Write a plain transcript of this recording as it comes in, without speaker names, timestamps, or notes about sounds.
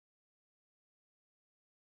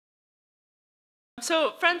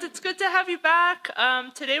So, friends, it's good to have you back.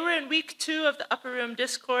 Today we're in week 2 of the Upper Room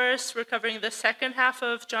Discourse. We're covering the second half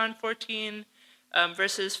of John 14,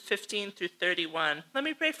 verses 15 through 31. Let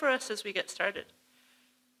me pray for us as we get started.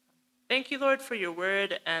 Thank you, Lord, for your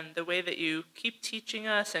word and the way that you keep teaching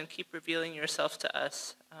us and keep revealing yourself to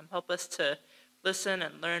us. Help us to listen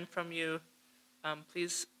and learn from you.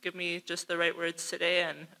 Please give me just the right words today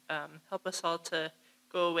and help us all to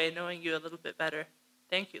go away knowing you a little bit better.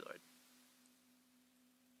 Thank you, Lord.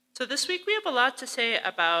 So this week we have a lot to say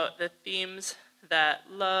about the themes that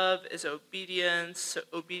love is obedience,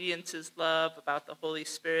 obedience is love, about the Holy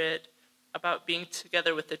Spirit, about being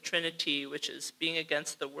together with the Trinity, which is being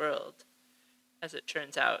against the world, as it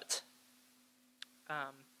turns out.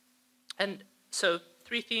 And so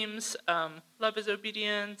 3 themes, love is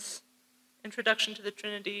obedience, introduction to the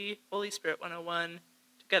Trinity, Holy Spirit 101,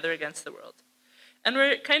 together against the world. And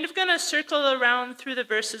we're kind of going to circle around through the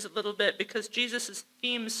verses a little bit because Jesus'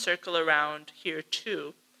 themes circle around here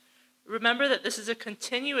too. Remember that this is a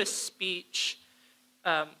continuous speech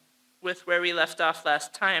with where we left off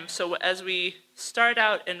last time. So as we start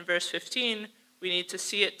out in verse 15, we need to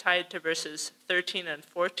see it tied to verses 13 and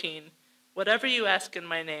 14. Whatever you ask in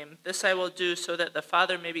my name, this I will do so that the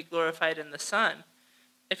Father may be glorified in the Son.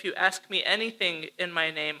 If you ask me anything in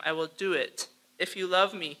my name, I will do it. If you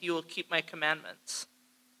love me, you will keep my commandments.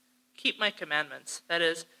 Keep my commandments. That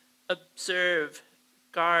is, observe,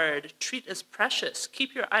 guard, treat as precious.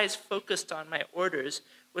 Keep your eyes focused on my orders,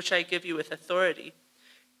 which I give you with authority.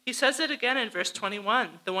 He says it again in verse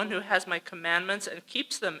 21. The one who has my commandments and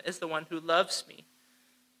keeps them is the one who loves me.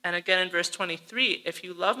 And again in verse 23, if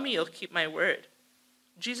you love me, you'll keep my word.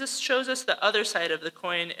 Jesus shows us the other side of the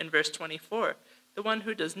coin in verse 24. The one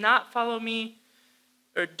who does not follow me,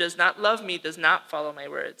 or does not love me, does not follow my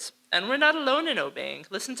words. And we're not alone in obeying.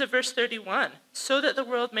 Listen to verse 31. So that the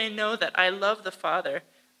world may know that I love the Father,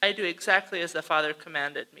 I do exactly as the Father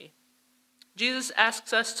commanded me. Jesus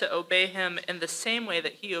asks us to obey him in the same way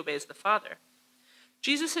that he obeys the Father.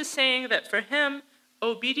 Jesus is saying that for him,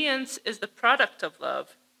 obedience is the product of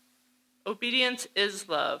love. Obedience is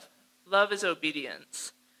love. Love is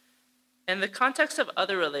obedience. In the context of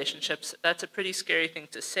other relationships, that's a pretty scary thing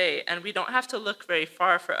to say, and we don't have to look very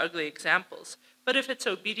far for ugly examples. But if it's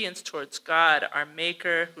obedience towards God, our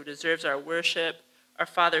Maker, who deserves our worship, our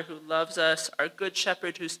Father who loves us, our Good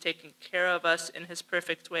Shepherd who's taking care of us in his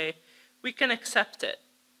perfect way, we can accept it.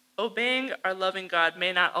 Obeying our loving God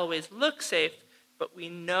may not always look safe, but we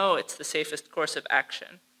know it's the safest course of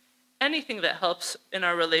action. Anything that helps in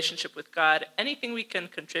our relationship with God, anything we can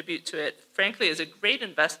contribute to it, frankly, is a great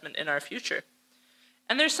investment in our future.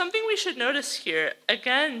 And there's something we should notice here.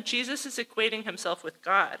 Again, Jesus is equating himself with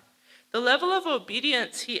God. The level of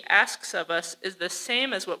obedience he asks of us is the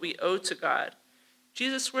same as what we owe to God.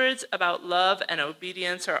 Jesus' words about love and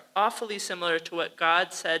obedience are awfully similar to what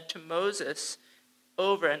God said to Moses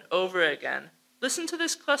over and over again. Listen to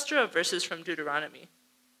this cluster of verses from Deuteronomy.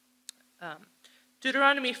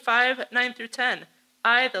 Deuteronomy 5, 9 through 10.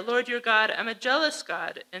 I, the Lord your God, am a jealous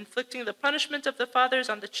God, inflicting the punishment of the fathers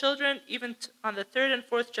on the children, even on the 3rd and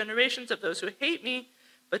 4th generations of those who hate me,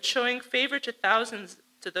 but showing favor to thousands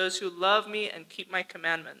to those who love me and keep my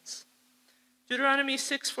commandments. Deuteronomy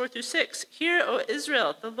 6, 4 through 6. Hear, O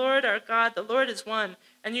Israel, the Lord our God, the Lord is one,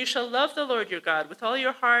 and you shall love the Lord your God with all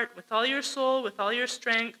your heart, with all your soul, with all your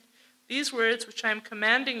strength. These words which I am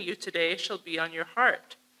commanding you today shall be on your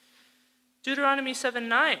heart. Deuteronomy 7,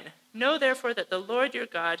 9. Know therefore that the Lord your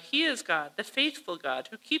God, he is God, the faithful God,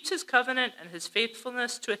 who keeps his covenant and his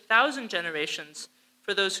faithfulness to 1,000 generations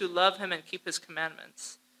for those who love him and keep his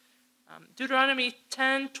commandments. Deuteronomy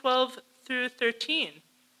 10, 12 through 13.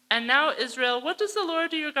 And now, Israel, what does the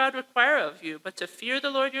Lord your God require of you but to fear the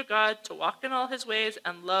Lord your God, to walk in all his ways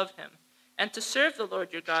and love him, and to serve the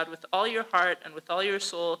Lord your God with all your heart and with all your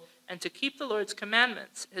soul, and to keep the Lord's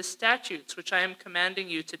commandments, his statutes, which I am commanding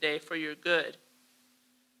you today for your good.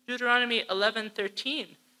 Deuteronomy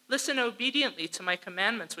 11:13. Listen obediently to my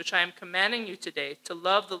commandments, which I am commanding you today, to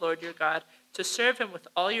love the Lord your God, to serve him with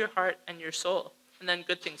all your heart and your soul, and then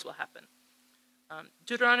good things will happen.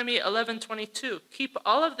 Deuteronomy 11:22. Keep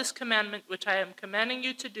all of this commandment, which I am commanding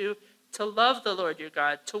you to do, to love the Lord your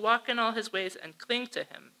God, to walk in all his ways and cling to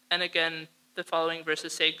him. And again, the following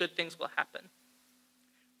verses say good things will happen.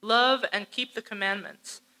 Love and keep the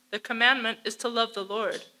commandments. The commandment is to love the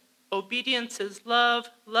Lord. Obedience is love.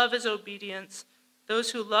 Love is obedience.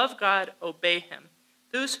 Those who love God obey him.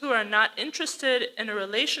 Those who are not interested in a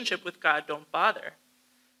relationship with God don't bother.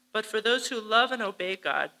 But for those who love and obey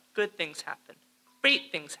God, good things happen.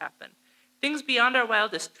 Great things happen. Things beyond our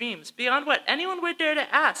wildest dreams, beyond what anyone would dare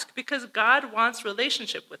to ask, because God wants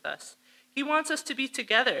relationship with us. He wants us to be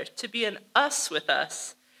together, to be an us with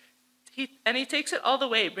us. And he takes it all the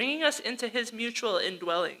way, bringing us into his mutual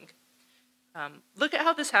indwelling. Look at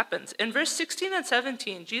how this happens. In verse 16 and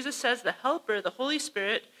 17, Jesus says the Helper, the Holy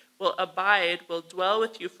Spirit, will abide, will dwell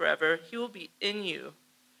with you forever. He will be in you.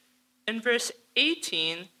 In verse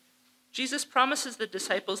 18, Jesus promises the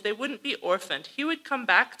disciples they wouldn't be orphaned. He would come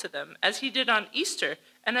back to them, as he did on Easter,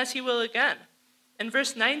 and as he will again. In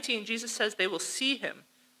verse 19, Jesus says they will see him,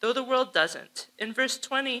 though the world doesn't. In verse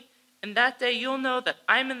 20, in that day you'll know that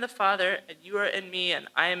I'm in the Father, and you are in me, and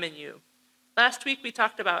I am in you. Last week we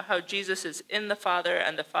talked about how Jesus is in the Father,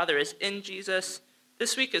 and the Father is in Jesus.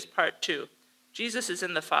 This week is part 2. Jesus is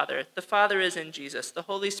in the Father is in Jesus, the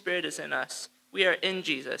Holy Spirit is in us. We are in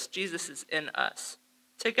Jesus, Jesus is in us.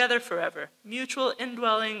 Together forever, mutual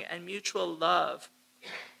indwelling and mutual love.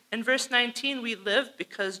 In verse 19, we live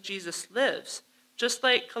because Jesus lives, just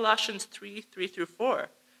like Colossians 3:3-4.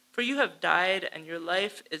 For you have died, and your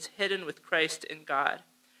life is hidden with Christ in God.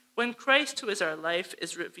 When Christ, who is our life,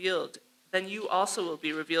 is revealed, then you also will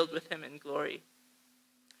be revealed with him in glory.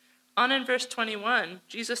 On in verse 21,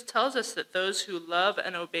 Jesus tells us that those who love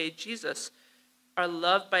and obey Jesus are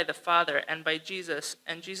loved by the Father and by Jesus,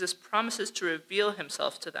 and Jesus promises to reveal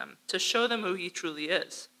himself to them, to show them who he truly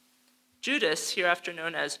is. Judas, hereafter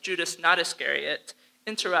known as Judas not Iscariot,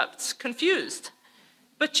 interrupts, confused.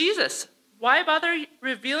 But Jesus, why bother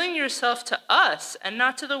revealing yourself to us and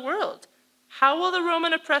not to the world? How will the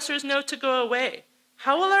Roman oppressors know to go away?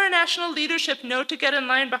 How will our national leadership know to get in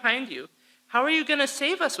line behind you? How are you going to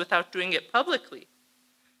save us without doing it publicly?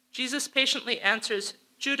 Jesus patiently answers,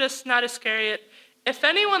 Judas, not Iscariot, if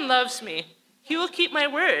anyone loves me, he will keep my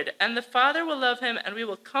word, and the Father will love him, and we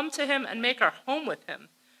will come to him and make our home with him.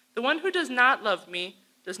 The one who does not love me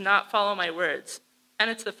does not follow my words.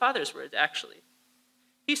 And it's the Father's words, actually.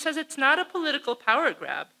 He says it's not a political power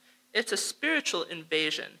grab. It's a spiritual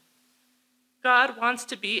invasion. God wants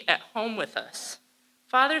to be at home with us.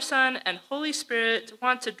 Father, Son, and Holy Spirit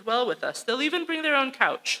want to dwell with us. They'll even bring their own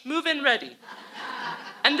couch. Move in ready.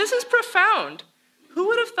 And this is profound. Who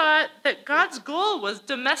would have thought that God's goal was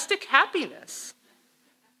domestic happiness?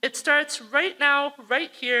 It starts right now,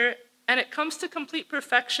 right here, and it comes to complete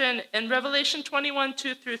perfection in Revelation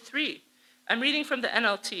 21:2-3. I'm reading from the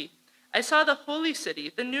NLT. I saw the holy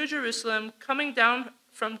city, the New Jerusalem, coming down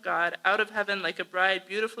from God out of heaven like a bride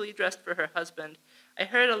beautifully dressed for her husband. I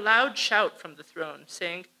heard a loud shout from the throne,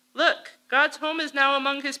 saying, Look, God's home is now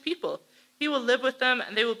among his people. He will live with them,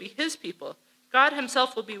 and they will be his people. God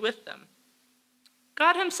himself will be with them.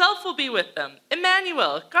 God himself will be with them.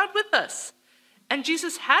 Emmanuel, God with us. And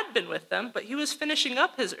Jesus had been with them, but he was finishing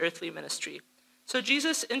up his earthly ministry. So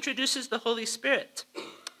Jesus introduces the Holy Spirit.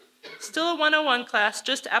 Still a 101 class,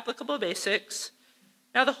 just applicable basics.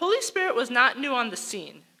 Now, the Holy Spirit was not new on the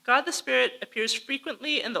scene. God the Spirit appears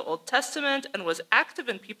frequently in the Old Testament and was active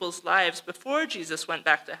in people's lives before Jesus went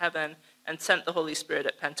back to heaven and sent the Holy Spirit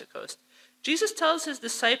at Pentecost. Jesus tells his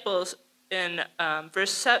disciples in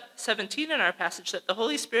verse 17 in our passage that the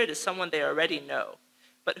Holy Spirit is someone they already know,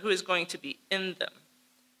 but who is going to be in them.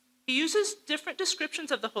 He uses different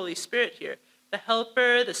descriptions of the Holy Spirit here, the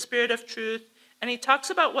Helper, the Spirit of truth, and he talks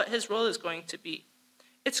about what his role is going to be.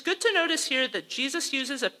 It's good to notice here that Jesus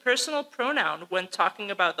uses a personal pronoun when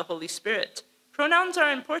talking about the Holy Spirit. Pronouns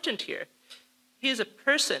are important here. He is a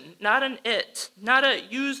person, not an it, not a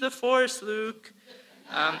use the force, Luke.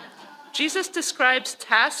 Jesus describes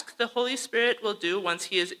tasks the Holy Spirit will do once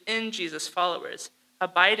he is in Jesus' followers,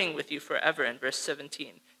 abiding with you forever in verse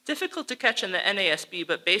 17. Difficult to catch in the NASB,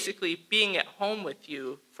 but basically being at home with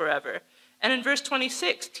you forever. And in verse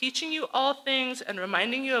 26, teaching you all things and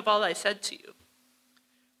reminding you of all I said to you.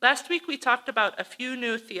 Last week we talked about a few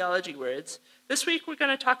new theology words. This week we're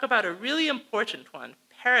going to talk about a really important one,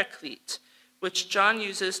 paraclete, which John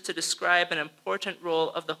uses to describe an important role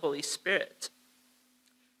of the Holy Spirit.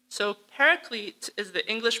 So paraclete is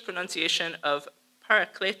the English pronunciation of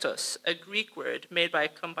parakletos, a Greek word made by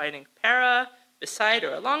combining para, beside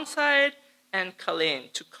or alongside, and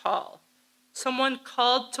kalein, to call. Someone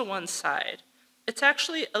called to one's side. It's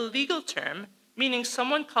actually a legal term, meaning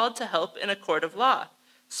someone called to help in a court of law.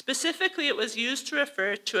 Specifically, it was used to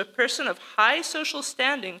refer to a person of high social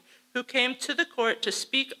standing who came to the court to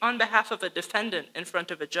speak on behalf of a defendant in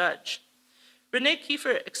front of a judge. Rene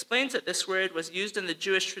Kiefer explains that this word was used in the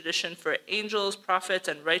Jewish tradition for angels, prophets,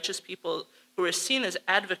 and righteous people who were seen as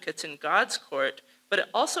advocates in God's court, but it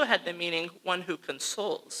also had the meaning one who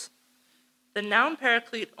consoles. The noun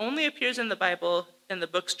paraclete only appears in the Bible in the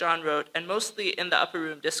books John wrote, and mostly in the Upper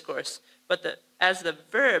Room Discourse, but as the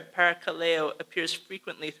verb parakaleo appears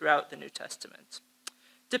frequently throughout the New Testament.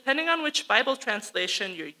 Depending on which Bible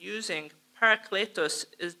translation you're using, parakletos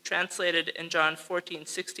is translated in John 14,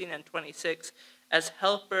 16, and 26 as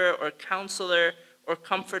helper or counselor or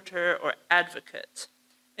comforter or advocate.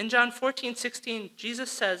 In John 14, 16, Jesus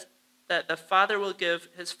says that the Father will give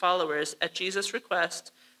his followers, at Jesus'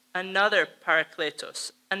 request, another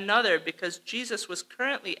parakletos, another because Jesus was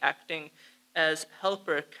currently acting as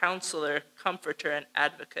helper, counselor, comforter, and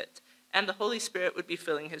advocate, and the Holy Spirit would be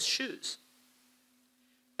filling his shoes.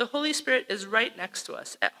 The Holy Spirit is right next to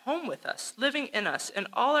us, at home with us, living in us in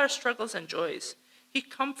all our struggles and joys. He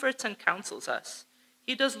comforts and counsels us.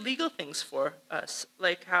 He does legal things for us,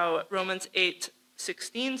 like how Romans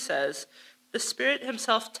 8:16 says, the Spirit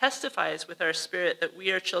himself testifies with our spirit that we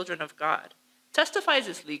are children of God. Testifies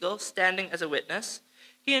is legal, standing as a witness.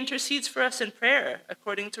 He intercedes for us in prayer,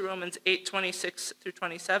 according to Romans 8:26 through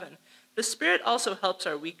 27. The Spirit also helps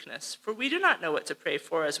our weakness, for we do not know what to pray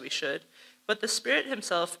for as we should, but the Spirit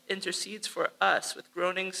himself intercedes for us with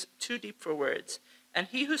groanings too deep for words. And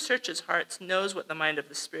he who searches hearts knows what the mind of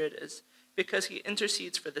the Spirit is, because he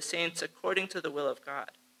intercedes for the saints according to the will of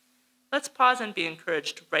God. Let's pause and be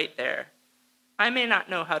encouraged right there. I may not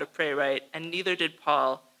know how to pray right, and neither did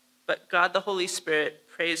Paul, but God the Holy Spirit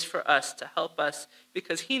prays for us to help us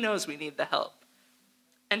because he knows we need the help.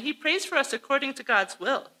 And he prays for us according to God's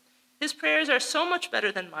will. His prayers are so much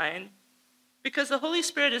better than mine because the Holy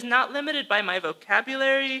Spirit is not limited by my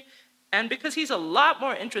vocabulary, and because he's a lot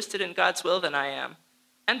more interested in God's will than I am,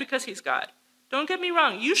 and because he's God. Don't get me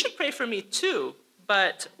wrong, you should pray for me too,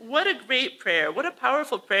 but what a great prayer, what a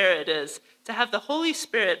powerful prayer it is to have the Holy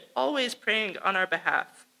Spirit always praying on our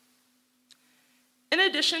behalf. In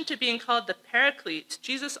addition to being called the Paraclete,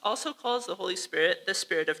 Jesus also calls the Holy Spirit the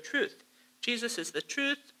Spirit of Truth. Jesus is the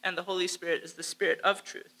truth, and the Holy Spirit is the Spirit of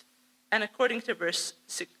truth. And according to verse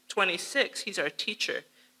 26, he's our teacher,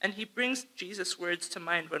 and he brings Jesus' words to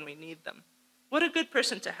mind when we need them. What a good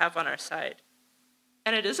person to have on our side.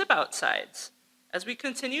 And it is about sides. As we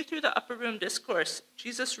continue through the upper room discourse,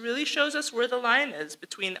 Jesus really shows us where the line is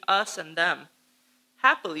between us and them.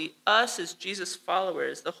 Happily, us is Jesus'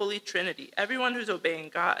 followers, the Holy Trinity, everyone who's obeying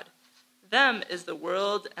God. Them is the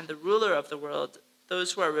world and the ruler of the world,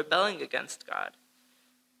 those who are rebelling against God.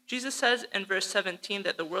 Jesus says in verse 17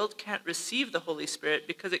 that the world can't receive the Holy Spirit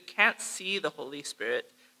because it can't see the Holy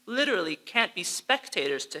Spirit, literally can't be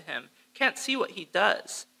spectators to him, can't see what he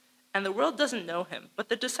does. And the world doesn't know him, but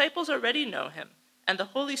the disciples already know him, and the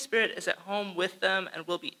Holy Spirit is at home with them and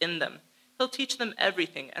will be in them. He'll teach them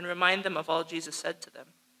everything and remind them of all Jesus said to them.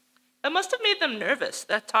 That must have made them nervous,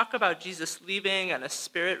 that talk about Jesus leaving and a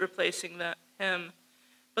spirit replacing him.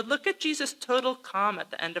 But look at Jesus' total calm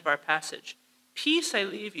at the end of our passage. Peace I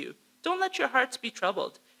leave you. Don't let your hearts be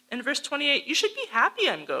troubled. In verse 28, you should be happy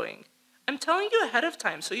I'm going. I'm telling you ahead of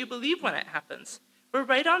time so you believe when it happens. We're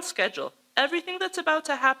right on schedule. Everything that's about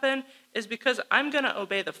to happen is because I'm going to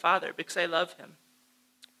obey the Father because I love him.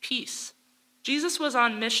 Peace. Jesus was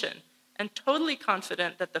on mission and totally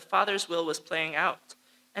confident that the Father's will was playing out,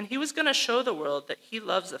 and he was going to show the world that he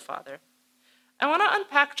loves the Father. I want to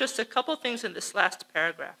unpack just a couple things in this last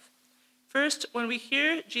paragraph. First, when we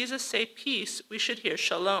hear Jesus say peace, we should hear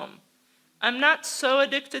shalom. I'm not so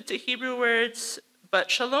addicted to Hebrew words, but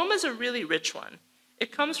shalom is a really rich one.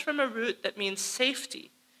 It comes from a root that means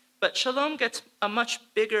safety, but shalom gets a much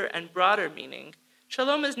bigger and broader meaning.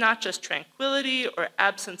 Shalom is not just tranquility or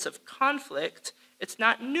absence of conflict. It's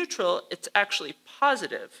not neutral, it's actually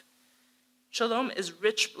positive. Shalom is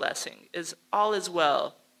rich blessing, is all is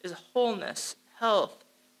well, is wholeness, health,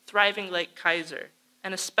 thriving like Kaiser,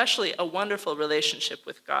 and especially a wonderful relationship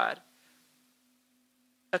with God.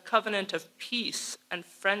 A covenant of peace and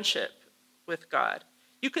friendship with God.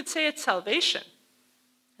 You could say it's salvation,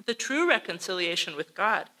 the true reconciliation with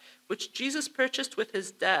God, which Jesus purchased with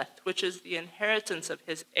his death, which is the inheritance of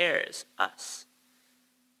his heirs, us.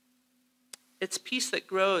 It's peace that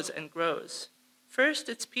grows and grows. First,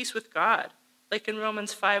 it's peace with God, like in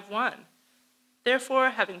Romans 5:1.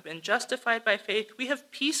 Therefore, having been justified by faith, we have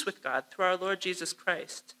peace with God through our Lord Jesus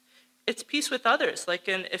Christ. It's peace with others, like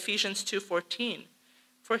in Ephesians 2:14.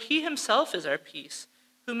 For he himself is our peace,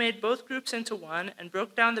 who made both groups into one and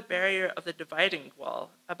broke down the barrier of the dividing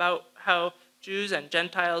wall, about how Jews and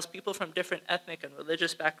Gentiles, people from different ethnic and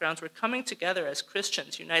religious backgrounds, were coming together as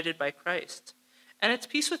Christians united by Christ. And it's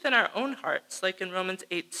peace within our own hearts, like in Romans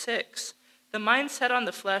 8:6. The mind set on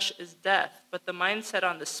the flesh is death, but the mind set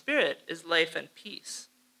on the Spirit is life and peace.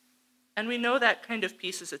 And we know that kind of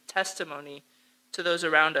peace is a testimony to those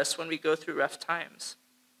around us when we go through rough times.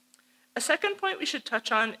 A second point we should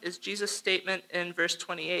touch on is Jesus' statement in verse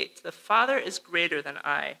 28, the Father is greater than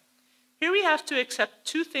I. Here we have to accept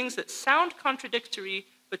two things that sound contradictory,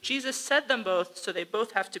 but Jesus said them both, so they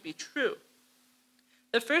both have to be true.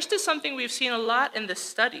 The first is something we've seen a lot in this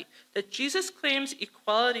study, that Jesus claims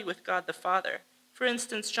equality with God the Father. For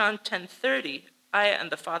instance, John 10:30, I and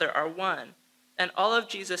the Father are one. And all of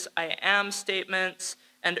Jesus' I am statements,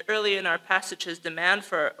 and early in our passage, his demand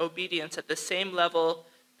for our obedience at the same level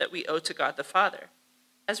that we owe to God the Father.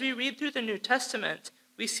 As we read through the New Testament,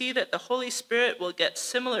 we see that the Holy Spirit will get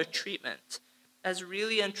similar treatment as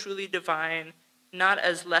really and truly divine, not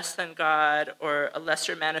as less than God or a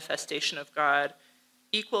lesser manifestation of God,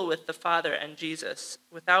 equal with the Father and Jesus,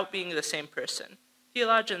 without being the same person.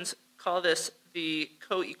 Theologians call this the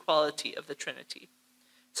co-equality of the Trinity.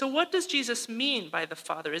 So what does Jesus mean by the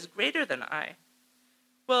Father is greater than I?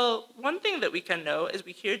 Well, one thing that we can know is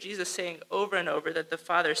we hear Jesus saying over and over that the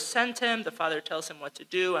Father sent him, the Father tells him what to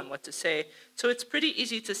do and what to say. So it's pretty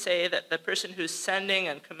easy to say that the person who's sending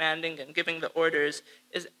and commanding and giving the orders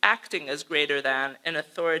is acting as greater than in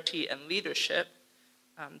authority and leadership.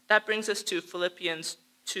 That brings us to Philippians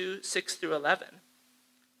 2:6-11.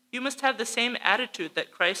 You must have the same attitude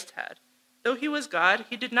that Christ had. Though he was God,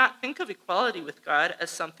 he did not think of equality with God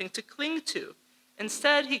as something to cling to.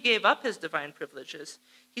 Instead, he gave up his divine privileges.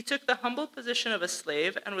 He took the humble position of a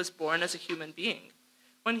slave and was born as a human being.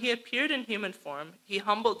 When he appeared in human form, he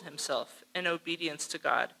humbled himself in obedience to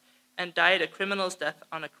God and died a criminal's death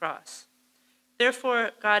on a cross.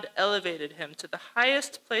 Therefore, God elevated him to the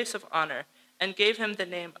highest place of honor and gave him the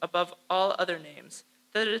name above all other names,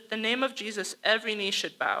 that at the name of Jesus every knee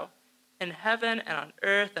should bow, in heaven and on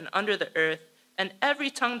earth and under the earth, and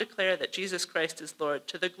every tongue declare that Jesus Christ is Lord,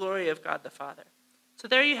 to the glory of God the Father. So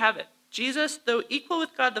there you have it. Jesus, though equal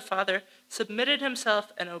with God the Father, submitted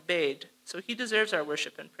himself and obeyed, so he deserves our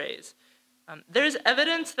worship and praise. There's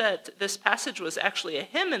evidence that this passage was actually a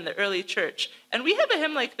hymn in the early church, and we have a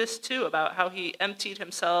hymn like this too, about how he emptied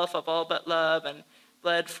himself of all but love and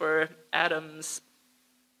bled for Adam's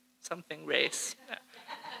something race.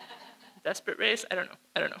 Desperate race? I don't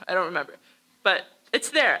know. I don't remember. But it's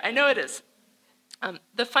there. I know it is.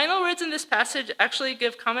 The final words in this passage actually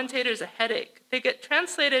give commentators a headache. They get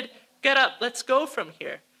translated, get up, let's go from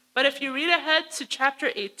here. But if you read ahead to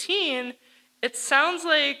chapter 18, it sounds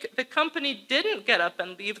like the company didn't get up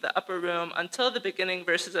and leave the upper room until the beginning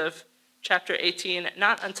verses of chapter 18,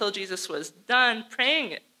 not until Jesus was done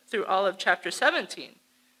praying through all of chapter 17.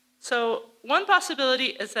 So one possibility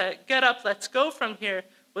is that get up, let's go from here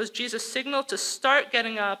was Jesus' signal to start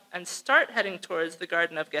getting up and start heading towards the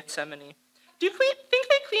Garden of Gethsemane. Do you think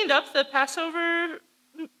they cleaned up the Passover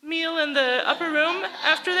meal in the upper room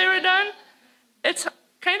after they were done? It's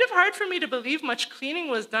kind of hard for me to believe much cleaning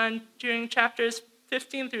was done during chapters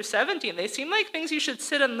 15 through 17. They seem like things you should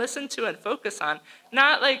sit and listen to and focus on,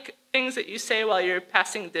 not like things that you say while you're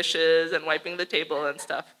passing dishes and wiping the table and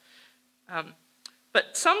stuff.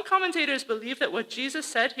 But some commentators believe that what Jesus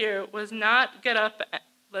said here was not get up,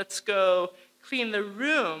 let's go clean the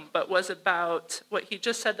room, but was about what he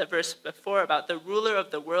just said the verse before about the ruler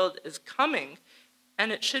of the world is coming.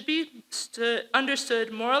 And it should be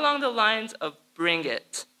understood more along the lines of bring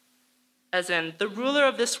it. As in, the ruler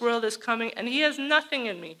of this world is coming and he has nothing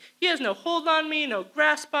in me. He has no hold on me, no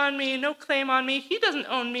grasp on me, no claim on me. He doesn't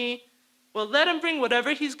own me. Well, let him bring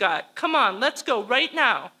whatever he's got. Come on, let's go right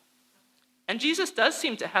now. And Jesus does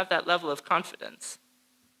seem to have that level of confidence.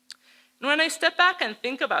 And when I step back and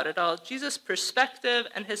think about it all, Jesus' perspective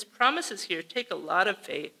and his promises here take a lot of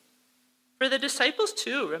faith. For the disciples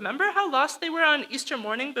too, remember how lost they were on Easter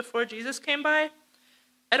morning before Jesus came by?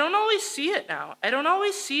 I don't always see it now. I don't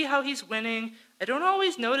always see how he's winning. I don't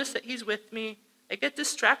always notice that he's with me. I get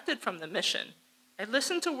distracted from the mission. I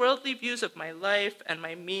listen to worldly views of my life and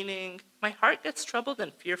my meaning. My heart gets troubled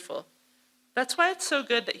and fearful. That's why it's so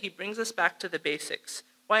good that he brings us back to the basics,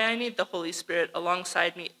 why I need the Holy Spirit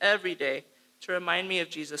alongside me every day to remind me of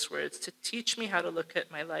Jesus' words, to teach me how to look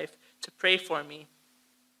at my life, to pray for me.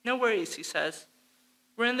 No worries, he says.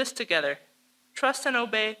 We're in this together. Trust and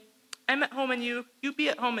obey. I'm at home in you, you be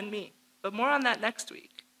at home in me. But more on that next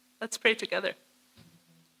week. Let's pray together.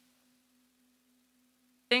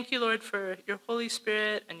 Thank you, Lord, for your Holy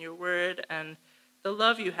Spirit and your word and the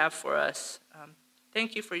love you have for us.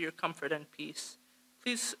 Thank you for your comfort and peace.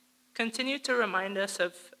 Please continue to remind us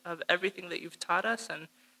of everything that you've taught us and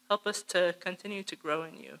help us to continue to grow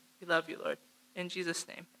in you. We love you, Lord. In Jesus'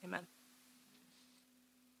 name, amen.